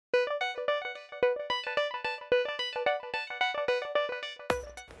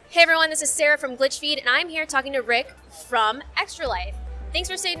Hey everyone, this is Sarah from GlitchFeed, and I'm here talking to Rick from Extra Life. Thanks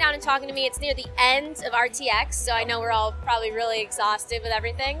for sitting down and talking to me. It's near the end of RTX, so I know we're all probably really exhausted with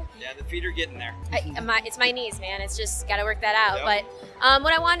everything. Yeah, the feet are getting there. It's my knees, man. It's just got to work that out. Yep. But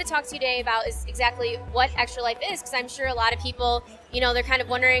what I wanted to talk to you today about is exactly what Extra Life is, because I'm sure a lot of people, they're kind of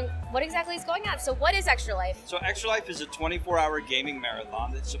wondering what exactly is going on. So what is Extra Life? So Extra Life is a 24-hour gaming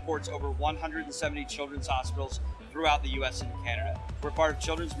marathon that supports over 170 children's hospitals throughout the U.S. and Canada. We're part of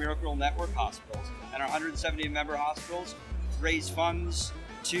Children's Miracle Network hospitals, and our 170 member hospitals raise funds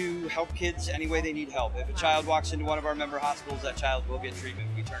to help kids any way they need help. If a child walks into one of our member hospitals, that child will get treatment.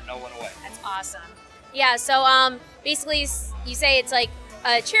 We turn no one away. That's awesome. Yeah, so basically you say it's like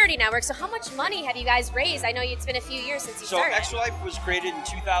a charity network. So how much money have you guys raised? I know it's been a few years since you started. So Extra Life was created in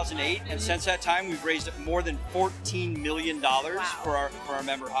 2008, and since that time we've raised more than $14 million for our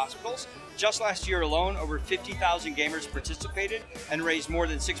member hospitals. Just last year alone, over 50,000 gamers participated and raised more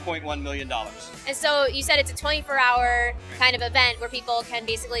than $6.1 million. And so you said it's a 24-hour kind of event where people can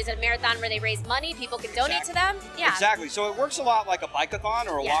basically, is it a marathon where they raise money, people can donate to them? Yeah. Exactly. So it works a lot like a bike-a-thon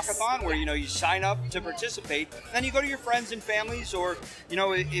or a walk-a-thon where, you sign up to participate, then you go to your friends and families, or,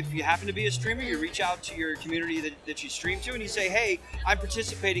 if you happen to be a streamer, you reach out to your community that you stream to and you say, hey, I'm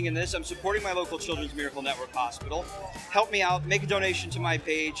participating in this. I'm supporting my local Children's Miracle Network hospital. Help me out. Make a donation to my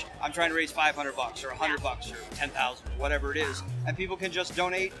page. I'm trying to raise $500 or $100 or $10,000, whatever it is, and people can just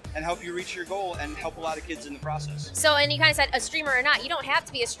donate and help you reach your goal and help a lot of kids in the process. So, and you kind of said a streamer or not, you don't have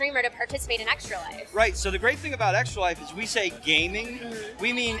to be a streamer to participate in Extra Life. Right, so the great thing about Extra Life is we say gaming,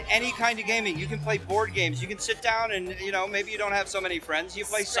 we mean any kind of gaming. You can play board games, you can sit down and, maybe you don't have so many friends, you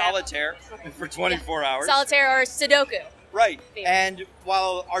play solitaire for 24 hours. Solitaire or Sudoku. Right, and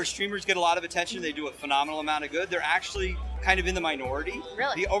while our streamers get a lot of attention, they do a phenomenal amount of good, they're actually kind of in the minority.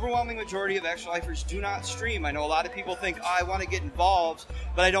 Really? The overwhelming majority of Extra Lifers do not stream. I know a lot of people think, oh, I want to get involved,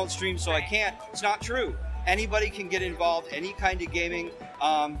 but I don't stream, so I can't. It's not true. Anybody can get involved, any kind of gaming.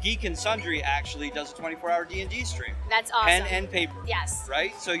 Geek and Sundry actually does a 24-hour D&D stream. That's awesome. Pen and paper. Yes.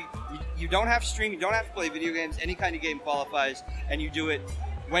 Right? So you don't have to stream, you don't have to play video games, any kind of game qualifies, and you do it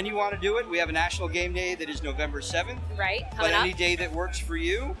when you want to do it. We have a national game day that is November 7th. Right. But any day that works for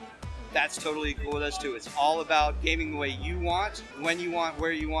you, that's totally cool with us too. It's all about gaming the way you want, when you want,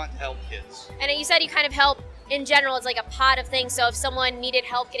 where you want to help kids. And you said you kind of help in general. It's like a pot of things. So if someone needed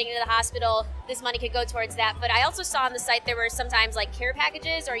help getting into the hospital, this money could go towards that. But I also saw on the site there were sometimes like care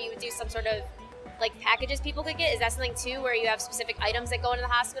packages, or you would do some sort of like packages people could get. Is that something too, where you have specific items that go into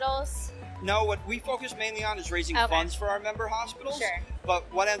the hospitals? No, what we focus mainly on is raising funds for our member hospitals. Sure. But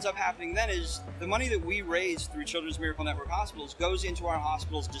what ends up happening then is the money that we raise through Children's Miracle Network hospitals goes into our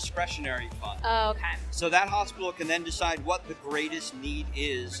hospital's discretionary fund. Oh, okay. So that hospital can then decide what the greatest need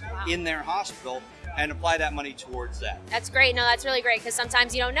is in their hospital and apply that money towards that. That's great. No, that's really great, because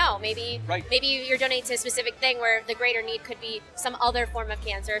sometimes you don't know. Maybe you're donating to a specific thing where the greater need could be some other form of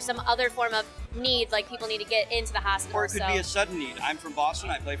cancer, some other form of need, like people need to get into the hospital. Or it could be a sudden need. I'm from Boston.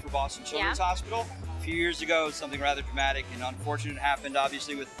 I play for Boston Children's Hospital. A few years ago, something rather dramatic and unfortunate happened,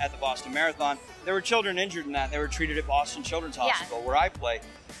 obviously, at the Boston Marathon. There were children injured in that. They were treated at Boston Children's Hospital, where I play.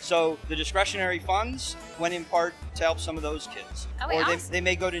 So the discretionary funds went in part to help some of those kids. Or they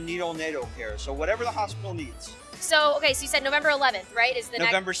may go to neonatal care. So whatever the hospital needs. So, okay, so you said November 11th, right? Is the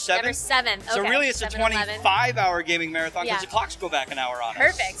November 7th? November 7th. Okay. So really it's a 25-hour gaming marathon because the clocks go back an hour on us.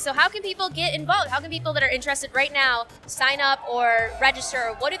 Perfect. So how can people get involved? How can people that are interested right now sign up or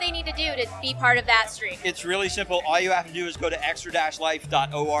register? What do they need to do to be part of that stream? It's really simple. All you have to do is go to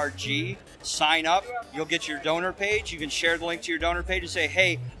extra-life.org, sign up. You'll get your donor page. You can share the link to your donor page and say,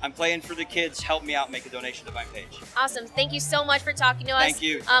 hey, I'm playing for the kids. Help me out. Make a donation to my page. Awesome. Thank you so much for talking to us. Thank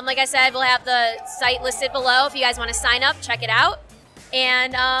you. Like I said, we'll have the site listed below if you guys want to sign up, check it out,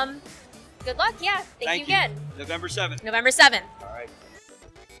 and good luck. Thank you again. November 7th. November 7th. All right.